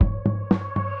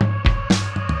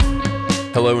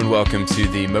Hello and welcome to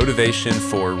the Motivation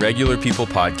for Regular People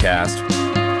podcast.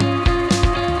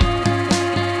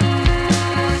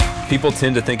 People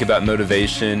tend to think about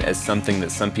motivation as something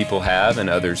that some people have and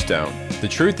others don't. The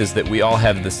truth is that we all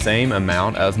have the same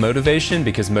amount of motivation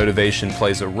because motivation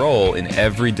plays a role in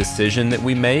every decision that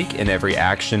we make and every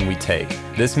action we take.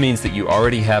 This means that you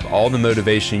already have all the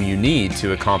motivation you need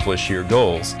to accomplish your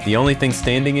goals. The only thing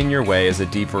standing in your way is a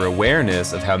deeper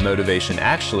awareness of how motivation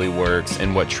actually works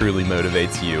and what truly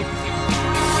motivates you.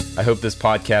 I hope this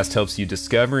podcast helps you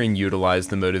discover and utilize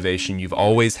the motivation you've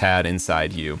always had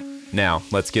inside you. Now,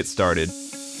 let's get started.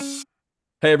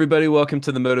 Hey, everybody. Welcome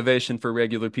to the Motivation for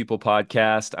Regular People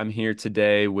podcast. I'm here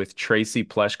today with Tracy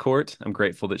Pleschourt. I'm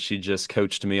grateful that she just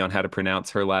coached me on how to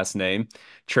pronounce her last name.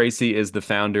 Tracy is the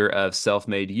founder of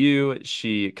Self-Made You.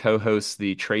 She co-hosts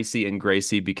the Tracy and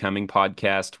Gracie Becoming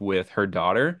podcast with her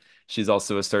daughter. She's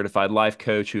also a certified life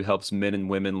coach who helps men and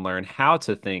women learn how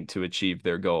to think to achieve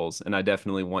their goals. And I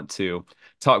definitely want to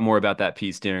talk more about that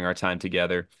piece during our time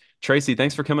together. Tracy,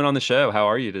 thanks for coming on the show. How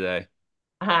are you today?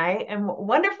 I am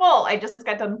wonderful. I just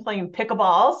got done playing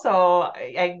pickleball, so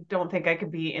I don't think I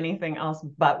could be anything else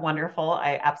but wonderful.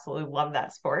 I absolutely love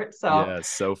that sport. So Yeah,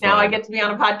 so now I fun. get to be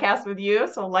on a podcast with you,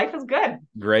 so life is good.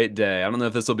 Great day. I don't know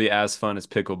if this will be as fun as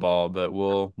pickleball, but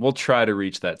we'll try to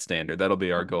reach that standard. That'll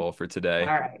be our goal for All today.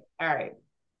 right. All right.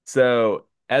 So,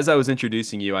 as I was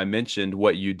introducing you, I mentioned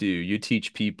what you do. You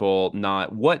teach people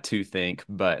not what to think,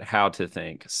 but how to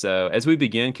think. So, as we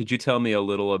begin, could you tell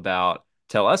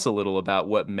us a little about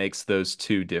what makes those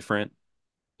two different?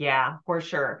 Yeah, for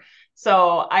sure.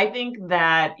 So I think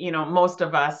that, most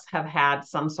of us have had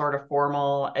some sort of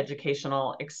formal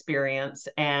educational experience,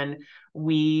 and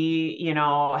we,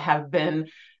 have been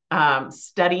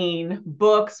studying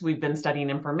books, we've been studying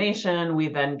information, we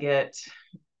then get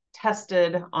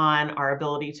tested on our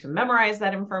ability to memorize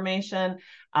that information.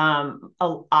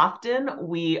 Often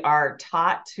we are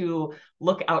taught to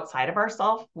look outside of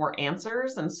ourselves for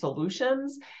answers and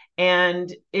solutions.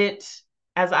 And as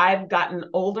I've gotten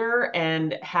older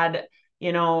and had,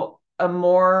 a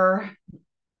more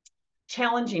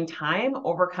challenging time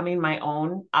overcoming my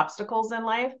own obstacles in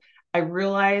life, I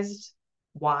realized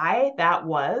why that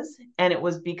was. And it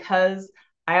was because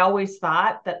I always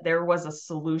thought that there was a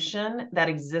solution that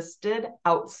existed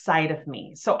outside of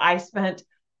me. So I spent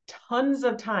tons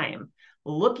of time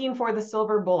looking for the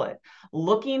silver bullet,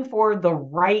 looking for the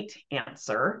right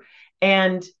answer.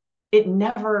 And it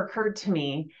never occurred to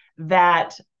me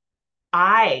that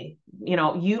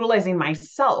utilizing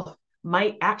myself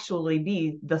might actually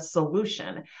be the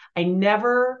solution. I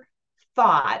never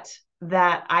thought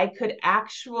that I could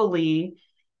actually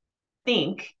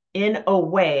think in a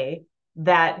way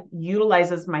that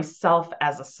utilizes myself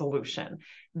as a solution,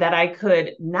 that I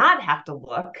could not have to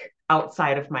look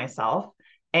outside of myself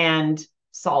and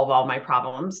solve all my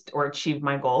problems or achieve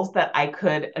my goals, that I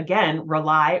could, again,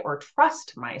 rely or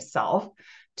trust myself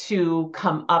to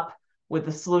come up with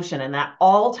the solution. And that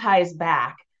all ties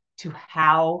back to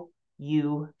how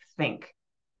you think,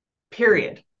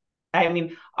 period. I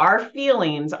mean, our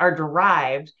feelings are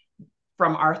derived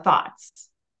from our thoughts.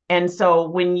 And so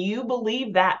when you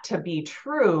believe that to be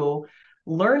true,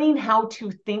 learning how to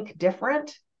think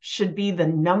different should be the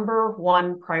number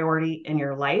one priority in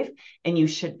your life. And you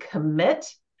should commit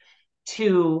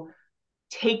to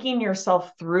taking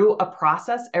yourself through a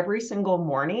process every single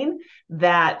morning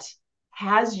that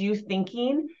has you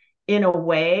thinking in a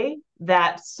way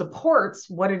that supports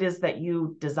what it is that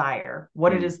you desire,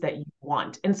 what it Hmm. is that you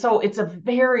want. And so it's a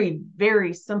very,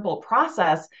 very simple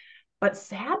process, but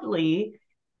sadly,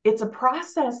 it's a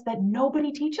process that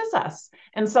nobody teaches us.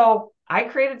 And so I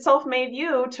created Self-Made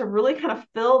You to really kind of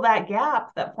fill that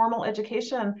gap that formal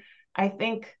education, I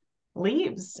think,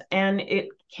 leaves. And it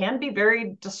can be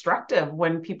very destructive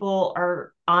when people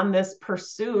are on this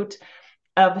pursuit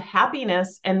of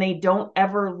happiness and they don't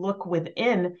ever look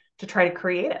within to try to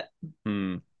create it.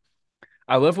 Hmm.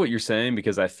 I love what you're saying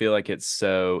because I feel like it's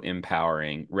so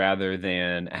empowering rather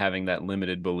than having that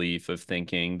limited belief of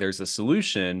thinking there's a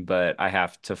solution, but I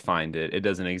have to find it. It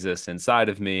doesn't exist inside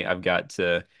of me. I've got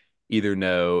to either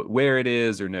know where it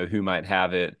is or know who might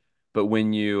have it. But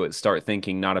when you start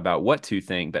thinking not about what to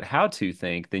think, but how to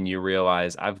think, then you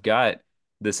realize I've got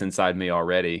this inside me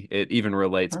already. It even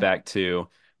relates back to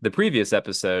the previous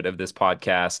episode of this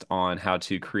podcast on how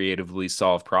to creatively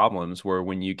solve problems, where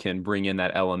when you can bring in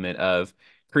that element of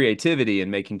creativity and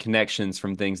making connections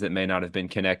from things that may not have been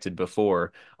connected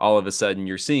before, all of a sudden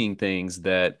you're seeing things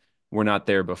that were not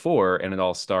there before. And it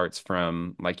all starts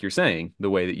from, like you're saying,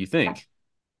 the way that you think.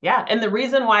 Yeah. And the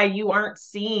reason why you aren't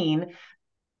seeing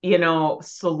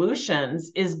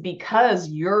solutions is because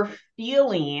you're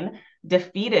feeling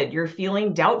defeated, you're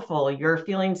feeling doubtful, you're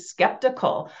feeling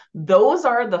skeptical. Those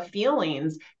are the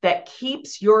feelings that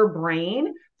keeps your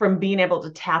brain from being able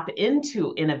to tap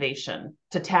into innovation,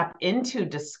 to tap into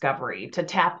discovery, to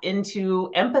tap into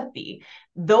empathy.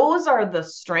 Those are the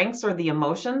strengths or the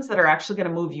emotions that are actually going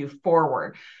to move you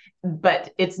forward. But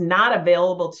it's not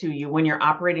available to you when you're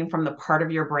operating from the part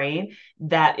of your brain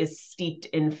that is steeped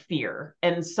in fear.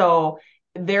 And so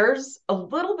there's a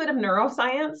little bit of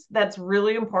neuroscience that's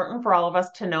really important for all of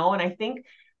us to know. And I think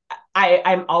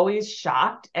I'm always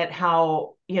shocked at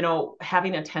how,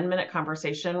 having a 10-minute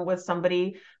conversation with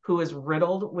somebody who is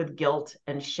riddled with guilt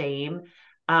and shame,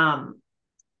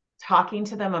 talking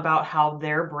to them about how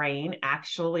their brain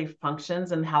actually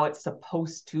functions and how it's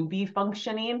supposed to be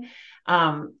functioning.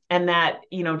 And that,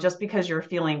 just because you're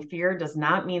feeling fear does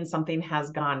not mean something has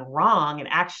gone wrong. It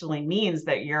actually means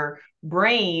that your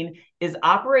brain is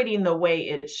operating the way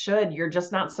it should. You're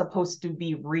just not supposed to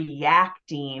be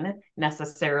reacting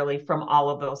necessarily from all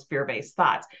of those fear-based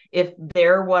thoughts. If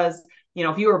there was,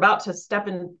 if you were about to step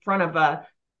in front of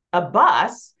a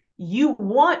bus, you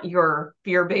want your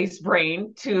fear-based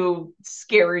brain to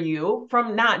scare you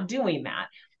from not doing that.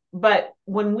 But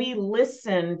when we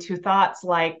listen to thoughts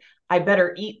like, I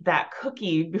better eat that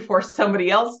cookie before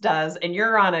somebody else does, and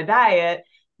you're on a diet,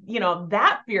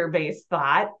 that fear-based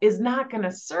thought is not going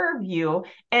to serve you.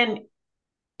 And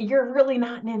you're really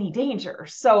not in any danger.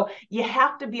 So you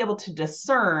have to be able to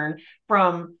discern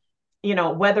from,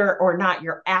 whether or not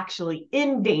you're actually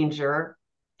in danger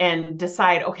and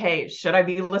decide, okay, should I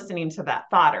be listening to that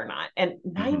thought or not? And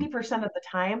 90% of the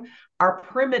time, our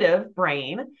primitive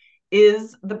brain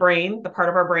is the part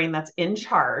of our brain that's in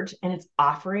charge, and it's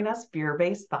offering us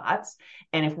fear-based thoughts.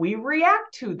 And if we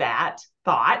react to that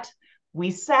thought, we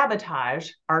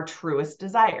sabotage our truest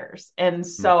desires. And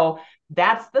so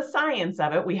that's the science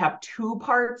of it. We have two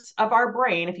parts of our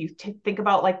brain. If you think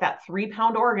about like that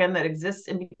 3-pound organ that exists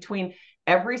in between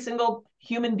every single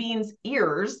human being's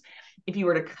ears, if you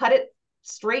were to cut it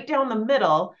straight down the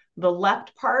middle, the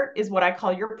left part is what I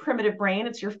call your primitive brain.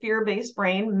 It's your fear-based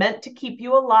brain, meant to keep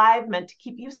you alive, meant to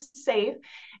keep you safe.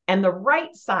 And the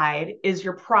right side is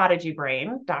your prodigy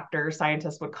brain. Doctors,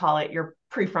 scientists would call it your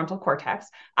prefrontal cortex.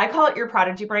 I call it your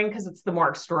prodigy brain because it's the more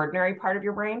extraordinary part of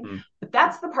your brain. But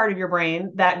that's the part of your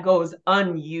brain that goes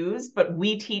unused. But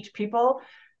we teach people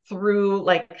through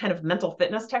like kind of mental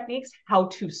fitness techniques how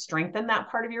to strengthen that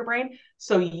part of your brain.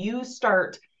 So you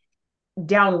start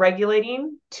down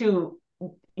regulating to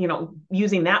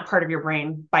using that part of your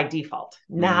brain by default,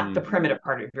 not the primitive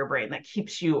part of your brain that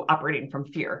keeps you operating from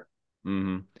fear.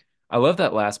 I love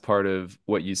that last part of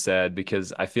what you said,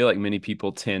 because I feel like many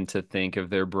people tend to think of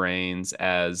their brains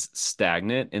as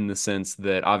stagnant, in the sense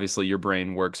that obviously your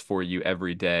brain works for you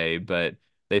every day, but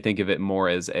they think of it more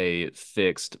as a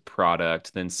fixed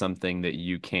product than something that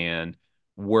you can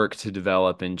work to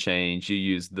develop and change. You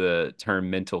use the term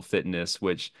mental fitness,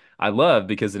 which I love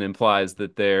because it implies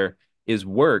that there is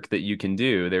work that you can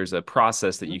do. There's a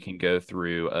process that you can go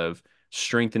through of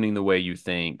strengthening the way you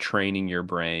think, training your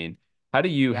brain. How do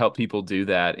you help people do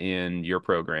that in your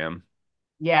program?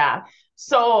 Yeah.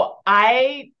 So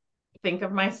I think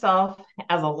of myself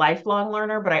as a lifelong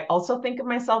learner, but I also think of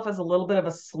myself as a little bit of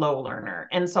a slow learner.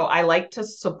 And so I like to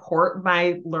support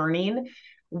my learning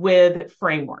with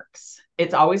frameworks.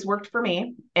 It's always worked for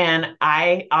me. And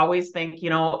I always think,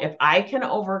 if I can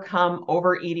overcome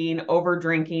overeating, over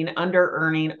drinking, under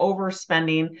earning,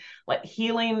 overspending, like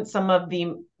healing some of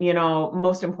the,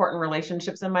 most important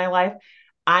relationships in my life,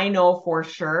 I know for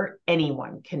sure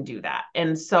anyone can do that.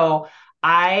 And so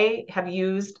I have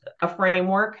used a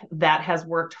framework that has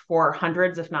worked for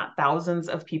hundreds, if not thousands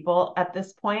of people at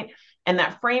this point. And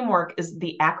that framework is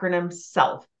the acronym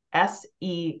SELF,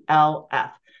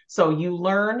 SELF. So you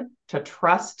learn to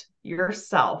trust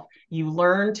yourself. You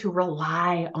learn to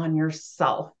rely on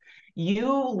yourself.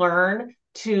 You learn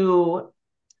to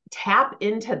tap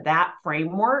into that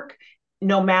framework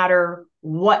no matter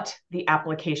what the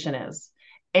application is.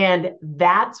 And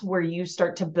that's where you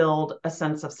start to build a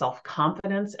sense of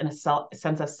self-confidence and a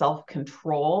sense of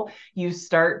self-control. You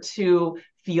start to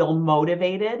feel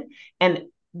motivated. And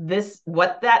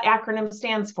what that acronym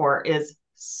stands for is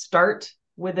start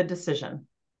with a decision.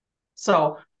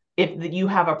 So if you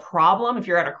have a problem, if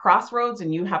you're at a crossroads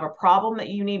and you have a problem that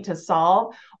you need to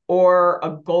solve, or a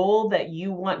goal that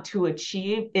you want to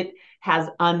achieve, it has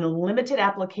unlimited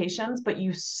applications, but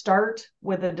you start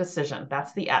with a decision.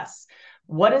 That's the S.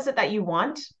 What is it that you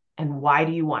want, and why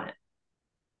do you want it?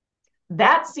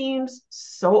 That seems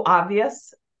so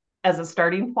obvious as a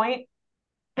starting point.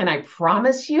 And I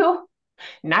promise you,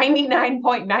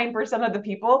 99.9% of the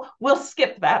people will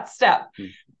skip that step.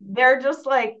 They're just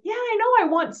like, yeah, I know I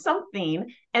want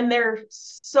something. And they're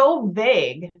so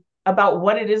vague about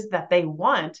what it is that they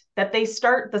want that they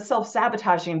start the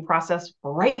self-sabotaging process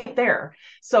right there.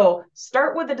 So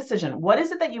start with a decision. What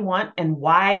is it that you want and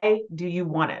why do you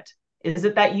want it? Is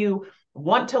it that you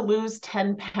want to lose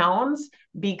 10 pounds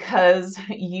because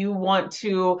you want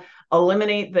to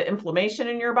eliminate the inflammation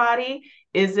in your body?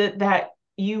 Is it that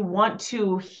you want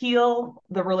to heal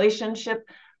the relationship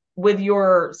with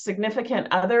your significant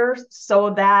other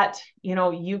so that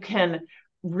you can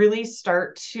really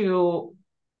start to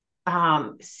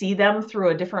see them through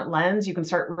a different lens? You can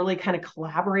start really kind of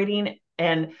collaborating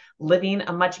and living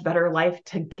a much better life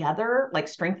together, like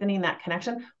strengthening that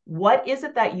connection. What is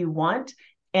it that you want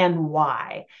and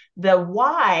why? The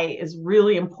why is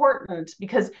really important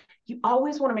because you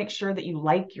always want to make sure that you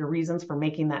like your reasons for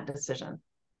making that decision.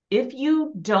 If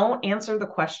you don't answer the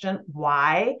question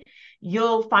why,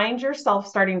 you'll find yourself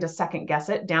starting to second guess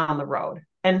it down the road.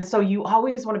 And so you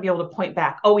always want to be able to point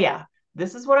back, oh, yeah,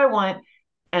 this is what I want,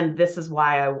 and this is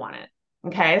why I want it.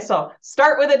 Okay, so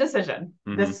start with a decision.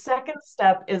 The second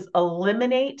step is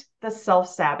eliminate the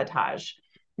self-sabotage.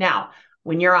 Now,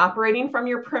 when you're operating from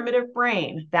your primitive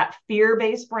brain, that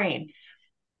fear-based brain,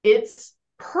 its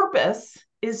purpose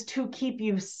is to keep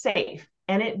you safe.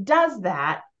 And it does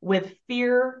that with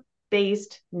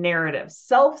fear-based narratives,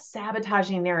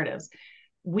 self-sabotaging narratives.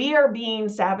 We are being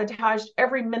sabotaged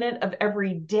every minute of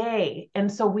every day.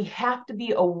 And so we have to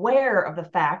be aware of the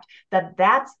fact that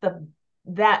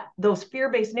those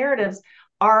fear-based narratives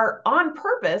are on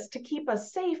purpose to keep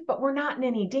us safe, but we're not in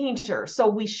any danger. So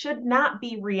we should not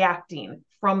be reacting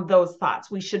from those thoughts.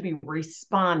 We should be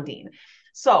responding.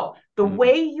 So the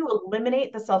way you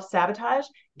eliminate the self-sabotage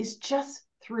is just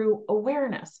through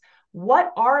awareness.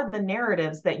 What are the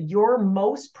narratives that you're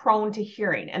most prone to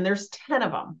hearing? And there's 10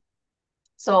 of them.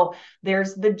 So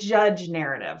there's the judge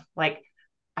narrative, like,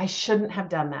 I shouldn't have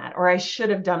done that, or I should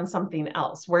have done something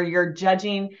else, where you're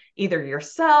judging either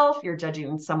yourself, you're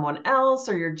judging someone else,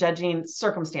 or you're judging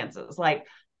circumstances. Like,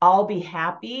 I'll be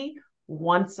happy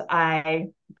once I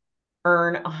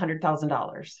earn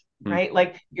 $100,000, right?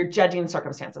 Like, you're judging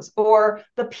circumstances. Or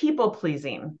the people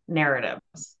pleasing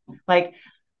narratives, like,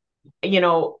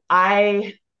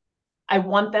 I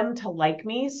want them to like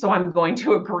me, so I'm going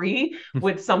to agree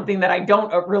with something that I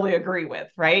don't really agree with,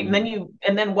 right?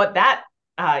 And then what that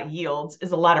yields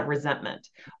is a lot of resentment.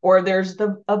 Or there's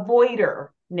the avoider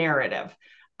narrative,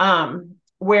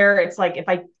 where it's like, if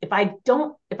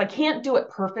I can't do it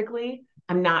perfectly,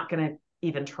 I'm not going to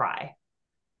even try.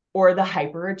 Or the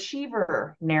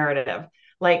hyperachiever narrative,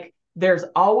 like, there's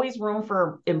always room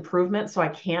for improvement, so I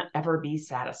can't ever be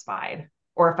satisfied.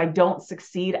 Or if I don't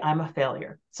succeed, I'm a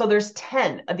failure. So there's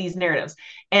 10 of these narratives.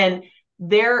 And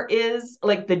there is,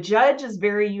 like, the judge is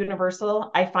very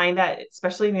universal. I find that,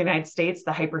 especially in the United States,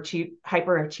 the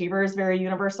hyperachiever is very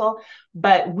universal.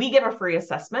 But we give a free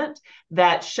assessment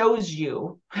that shows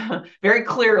you very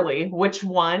clearly which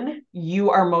one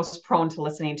you are most prone to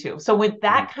listening to. So with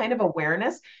that kind of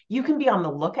awareness, you can be on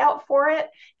the lookout for it,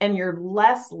 and you're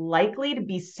less likely to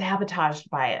be sabotaged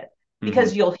by it,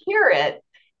 because you'll hear it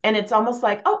and it's almost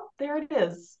like, oh, there it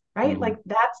is, right? Like,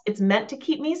 it's meant to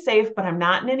keep me safe, but I'm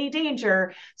not in any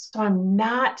danger. So I'm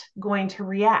not going to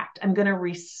react. I'm going to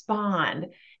respond.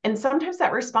 And sometimes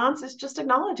that response is just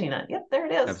acknowledging it. Yep, there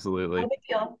it is. Absolutely. No big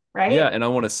deal, right? Yeah, and I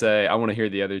want to hear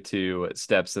the other two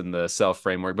steps in the self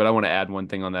framework, but I want to add one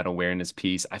thing on that awareness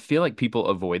piece. I feel like people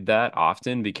avoid that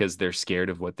often because they're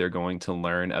scared of what they're going to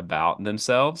learn about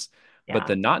themselves. But Yeah.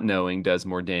 the not knowing does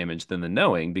more damage than the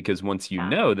knowing, because once you Yeah.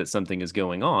 know that something is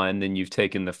going on, then you've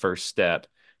taken the first step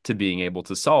to being able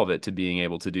to solve it, to being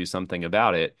able to do something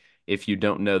about it. If you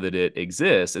don't know that it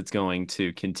exists, it's going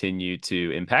to continue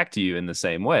to impact you in the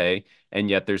same way, and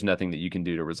yet there's nothing that you can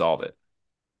do to resolve it.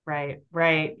 Right,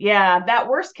 right. Yeah, that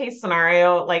worst case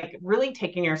scenario, like, really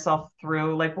taking yourself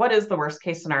through, like, what is the worst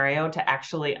case scenario to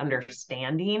actually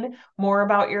understanding more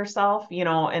about yourself,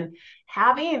 and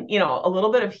having, a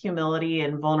little bit of humility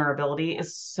and vulnerability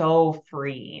is so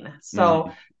freeing.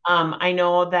 So, I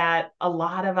know that a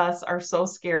lot of us are so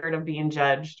scared of being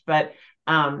judged, but,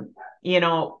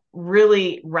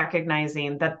 really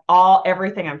recognizing that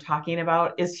everything I'm talking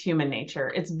about is human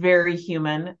nature. It's very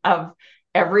human of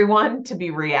everyone to be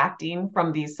reacting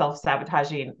from these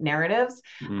self-sabotaging narratives.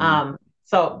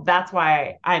 So that's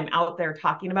why I'm out there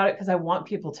talking about it, because I want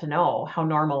people to know how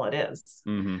normal it is.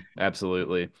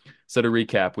 Absolutely. So to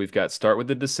recap, we've got start with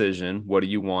the decision. What do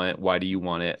you want? Why do you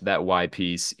want it? That why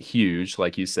piece, huge,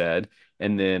 like you said,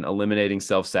 and then eliminating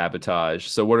self-sabotage.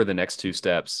 So what are the next two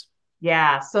steps?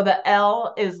 Yeah. So the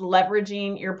L is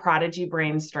leveraging your prodigy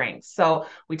brain strengths. So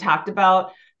we talked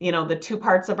about, the two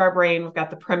parts of our brain. We've got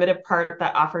the primitive part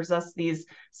that offers us these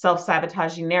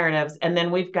self-sabotaging narratives. And then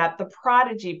we've got the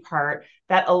prodigy part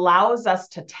that allows us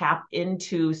to tap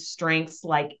into strengths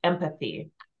like empathy,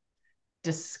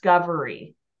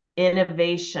 discovery,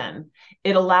 innovation.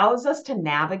 It allows us to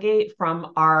navigate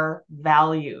from our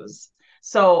values.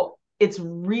 So it's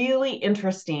really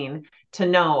interesting to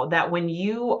know that when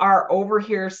you are over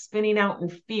here spinning out in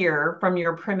fear from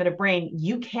your primitive brain,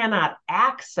 you cannot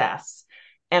access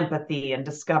empathy and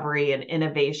discovery and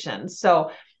innovation.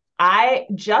 So I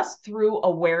just through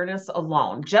awareness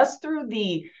alone, just through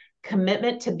the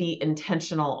commitment to be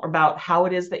intentional about how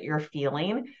it is that you're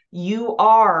feeling, you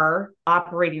are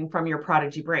operating from your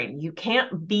prodigy brain. You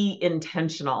can't be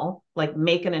intentional, like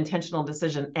make an intentional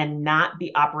decision and not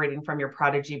be operating from your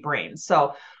prodigy brain.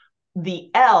 So the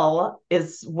L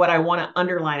is what I want to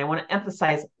underline. I want to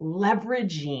emphasize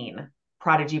leveraging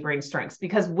prodigy brain strengths,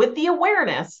 because with the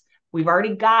awareness, we've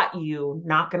already got you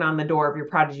knocking on the door of your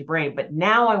prodigy brain. But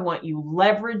now I want you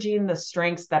leveraging the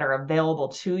strengths that are available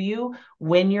to you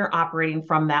when you're operating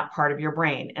from that part of your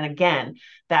brain. And again,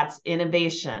 that's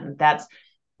innovation, that's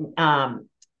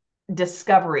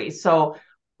discovery. So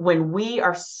when we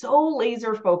are so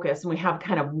laser focused and we have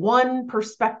kind of one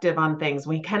perspective on things,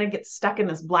 we kind of get stuck in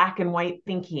this black and white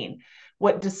thinking.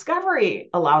 What discovery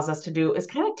allows us to do is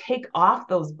kind of take off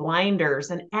those blinders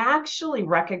and actually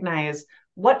recognize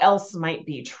what else might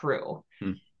be true.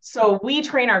 So we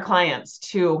train our clients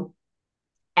to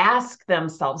ask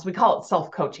themselves, we call it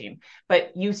self-coaching,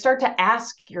 but you start to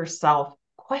ask yourself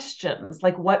questions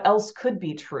like, what else could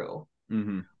be true?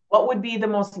 What would be the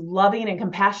most loving and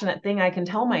compassionate thing I can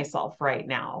tell myself right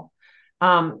now?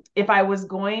 If I was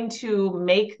going to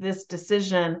make this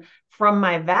decision from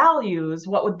my values,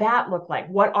 what would that look like?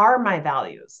 What are my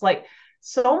values? Like,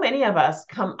 so many of us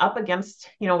come up against,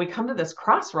 we come to this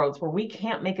crossroads where we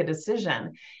can't make a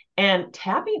decision, and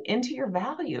tapping into your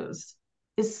values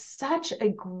is such a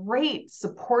great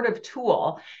supportive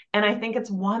tool. And I think it's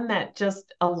one that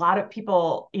just a lot of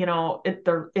people,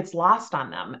 it's lost on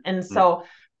them. And so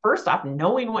first off,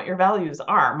 knowing what your values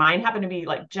are. Mine happen to be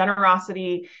like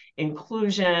generosity,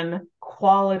 inclusion,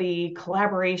 quality,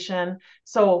 collaboration.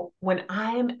 So when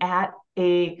I'm at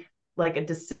a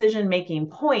decision-making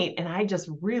point and I just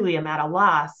really am at a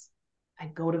loss, I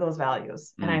go to those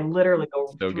values and I literally go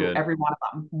through every one of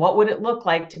them. What would it look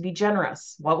like to be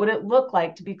generous? What would it look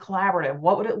like to be collaborative?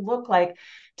 What would it look like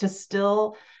to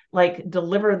still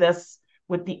deliver this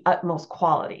with the utmost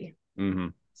quality? So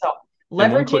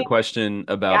and one quick question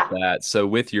about that. So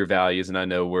with your values, and I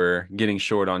know we're getting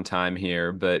short on time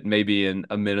here, but maybe in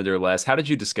a minute or less, how did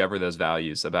you discover those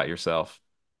values about yourself?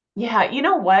 Yeah, you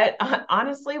know what?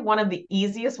 Honestly, one of the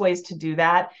easiest ways to do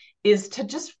that is to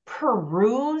just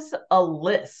peruse a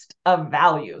list of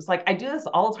values. Like I do this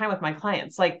all the time with my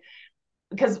clients.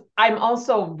 Because I'm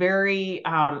also very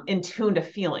in tune to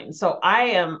feelings. So I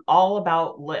am all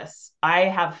about lists. I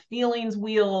have feelings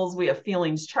wheels, we have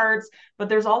feelings charts, but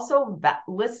there's also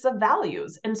lists of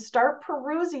values, and start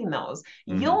perusing those.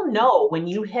 You'll know when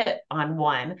you hit on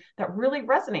one that really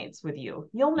resonates with you.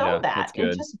 You'll know that,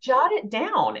 and just jot it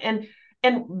down and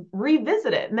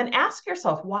revisit it, and then ask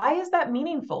yourself, why is that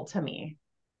meaningful to me?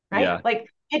 Right? Yeah. Like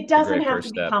it doesn't have to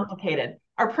be complicated.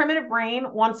 Our primitive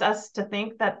brain wants us to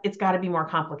think that it's got to be more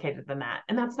complicated than that.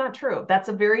 And that's not true. That's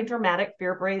a very dramatic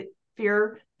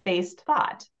fear-based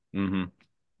thought.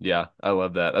 Yeah, I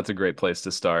love that. That's a great place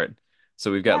to start.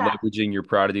 So we've got leveraging your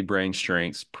prodigy brain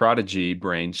strengths,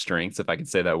 if I can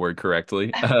say that word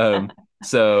correctly.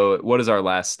 So what is our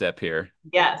last step here?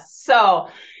 Yes. So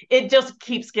it just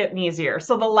keeps getting easier.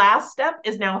 So the last step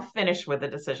is now finish with a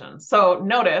decision. So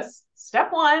notice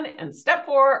step 1 and step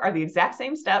 4 are the exact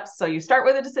same steps. So you start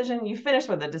with a decision, you finish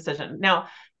with a decision. Now,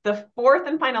 the fourth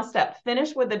and final step,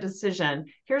 finish with a decision.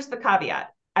 Here's the caveat.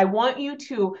 I want you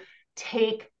to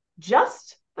take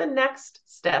just the next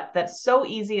step that's so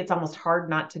easy, it's almost hard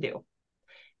not to do.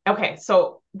 Okay,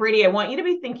 so Brady, I want you to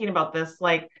be thinking about this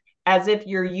as if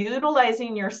you're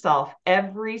utilizing yourself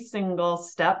every single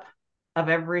step of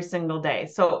every single day.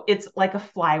 So it's like a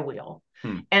flywheel.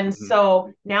 And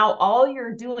so now all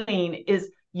you're doing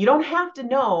is you don't have to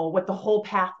know what the whole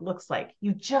path looks like.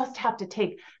 You just have to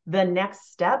take the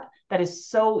next step that is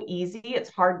so easy, it's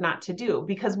hard not to do.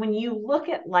 Because when you look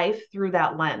at life through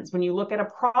that lens, when you look at a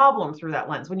problem through that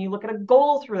lens, when you look at a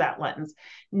goal through that lens,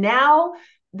 now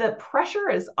the pressure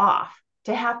is off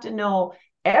to have to know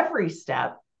every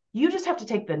step. You just have to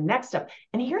take the next step.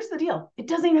 And here's the deal. It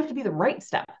doesn't even have to be the right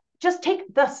step. Just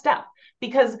take the step,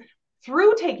 because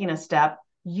through taking a step,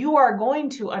 you are going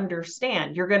to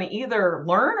understand. You're going to either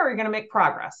learn or you're going to make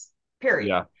progress, period.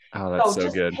 Yeah. Oh, that's So so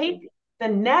just good. take the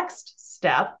next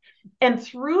step. And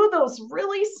through those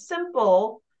really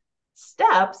simple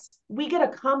steps, we get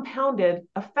a compounded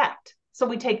effect. So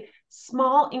we take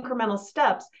small incremental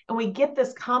steps and we get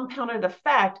this compounded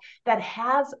effect that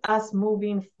has us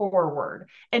moving forward.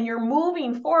 And you're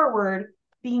moving forward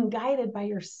being guided by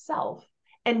yourself.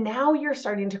 And now you're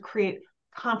starting to create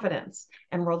confidence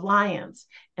and reliance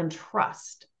and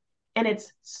trust. And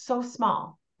it's so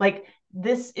small. Like,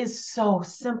 this is so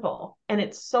simple and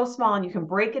it's so small, and you can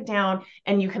break it down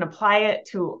and you can apply it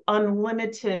to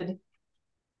unlimited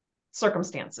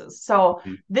circumstances. So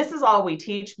this is all we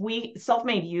teach. We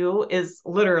Self-Made You is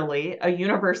literally a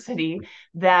university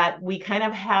that we kind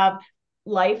of have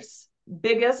life's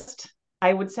biggest,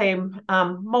 I would say,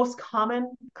 most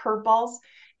common curveballs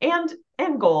and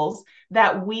goals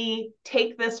that we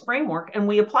take this framework and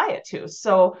we apply it to.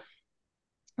 So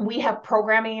we have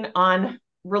programming on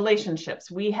relationships.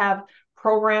 We have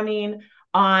programming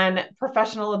on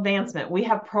professional advancement. We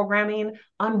have programming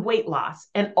on weight loss.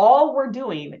 And all we're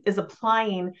doing is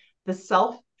applying the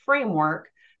self framework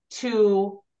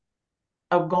to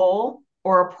a goal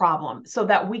or a problem so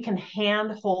that we can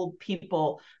handhold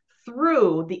people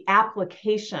through the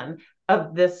application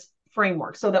of this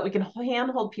framework, so that we can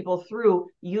handhold people through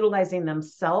utilizing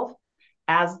themselves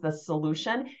as the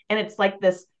solution. And it's like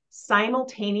this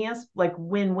simultaneous, like,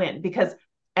 win-win, because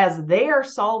as they are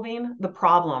solving the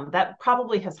problem that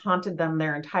probably has haunted them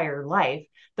their entire life,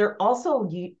 they're also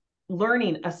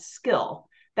learning a skill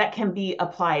that can be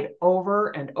applied over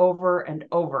and over and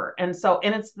over. And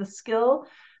it's the skill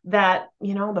that,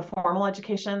 the formal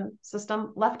education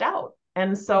system left out.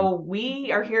 And so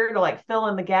we are here to like fill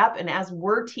in the gap. And as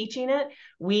we're teaching it,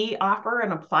 we offer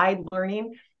an applied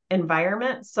learning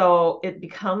environment. So it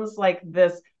becomes like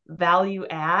this value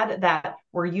add that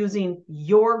we're using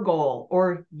your goal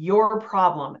or your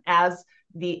problem as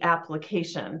the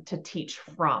application to teach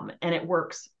from. And it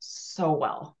works so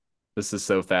well. This is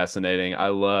so fascinating. I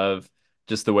love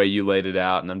just the way you laid it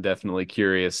out, and I'm definitely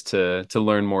curious to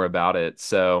learn more about it.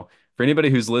 So for anybody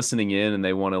who's listening in and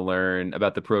they want to learn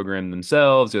about the program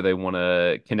themselves, or they want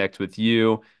to connect with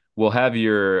you, we'll have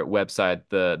your website,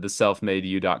 the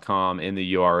selfmadeyou.com, in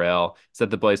the URL. Is that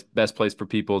the best place for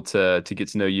people to get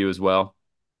to know you as well?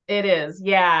 It is,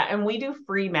 yeah. And we do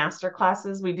free master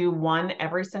classes. We do one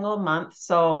every single month.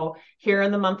 So here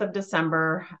in the month of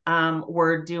December,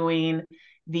 we're doing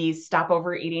the Stop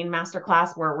Overeating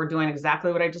Masterclass, where we're doing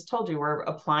exactly what I just told you. We're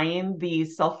applying the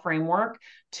self framework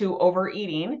to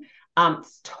overeating.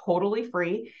 It's totally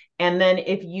free. And then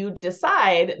if you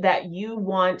decide that you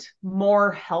want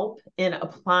more help in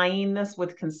applying this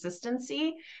with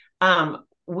consistency,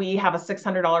 we have a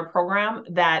 $600 program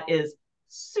that is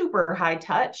super high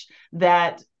touch,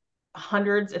 that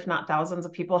hundreds, if not thousands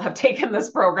of people have taken this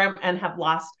program and have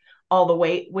lost all the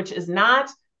weight, which is not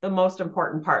the most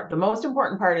important part. The most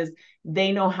important part is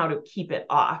they know how to keep it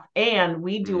off. And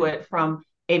we do it from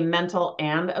a mental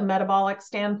and a metabolic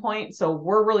standpoint. So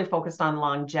we're really focused on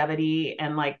longevity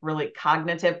and like really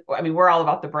cognitive. I mean, we're all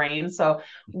about the brain. So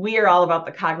we are all about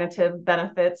the cognitive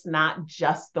benefits, not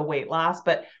just the weight loss,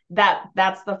 but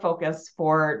that's the focus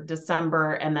for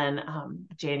December. And then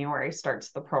January starts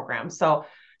the program. So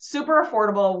super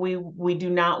affordable. We do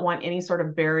not want any sort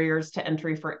of barriers to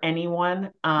entry for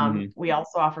anyone. We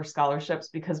also offer scholarships,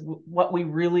 because what we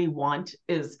really want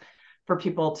is for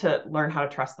people to learn how to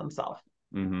trust themselves.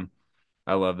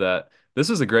 I love that. This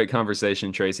was a great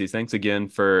conversation, Tracy. Thanks again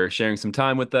for sharing some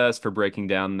time with us, for breaking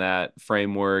down that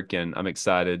framework. And I'm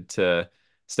excited to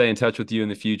stay in touch with you in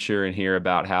the future and hear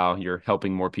about how you're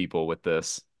helping more people with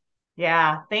this.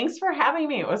 Yeah. Thanks for having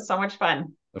me. It was so much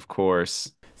fun. Of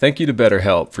course. Thank you to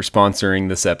BetterHelp for sponsoring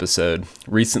this episode.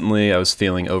 Recently, I was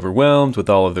feeling overwhelmed with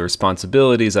all of the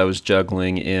responsibilities I was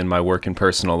juggling in my work and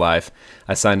personal life.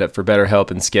 I signed up for BetterHelp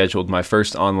and scheduled my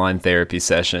first online therapy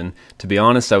session. To be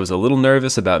honest, I was a little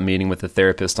nervous about meeting with a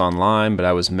therapist online, but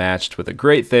I was matched with a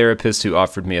great therapist who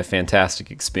offered me a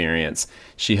fantastic experience.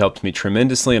 She helped me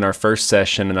tremendously in our first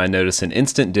session, and I noticed an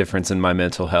instant difference in my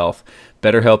mental health.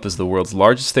 BetterHelp is the world's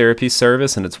largest therapy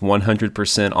service, and it's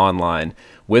 100% online.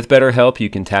 With BetterHelp, you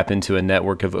can tap into a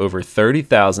network of over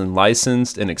 30,000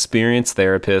 licensed and experienced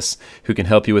therapists who can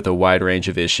help you with a wide range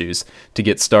of issues. To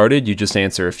get started, you just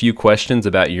answer a few questions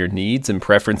about your needs and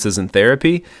preferences in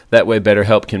therapy. That way,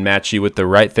 BetterHelp can match you with the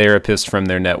right therapist from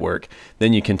their network.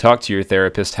 Then you can talk to your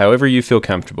therapist however you feel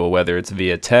comfortable, whether it's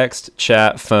via text,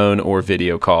 chat, phone, or video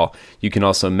video call. You can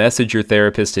also message your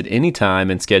therapist at any time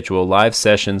and schedule live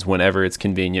sessions whenever it's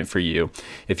convenient for you.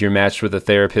 If you're matched with a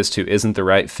therapist who isn't the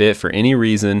right fit for any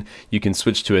reason, you can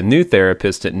switch to a new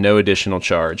therapist at no additional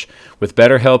charge. With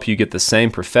BetterHelp, you get the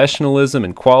same professionalism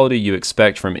and quality you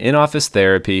expect from in-office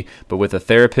therapy, but with a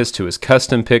therapist who is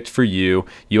custom-picked for you.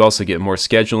 You also get more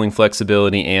scheduling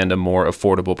flexibility and a more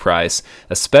affordable price,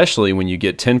 especially when you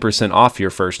get 10% off your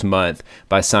first month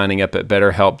by signing up at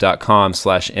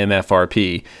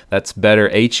betterhelp.com/MFRP. That's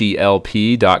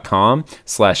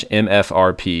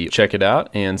betterhelp.com/MFRP. Check it out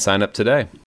and sign up today.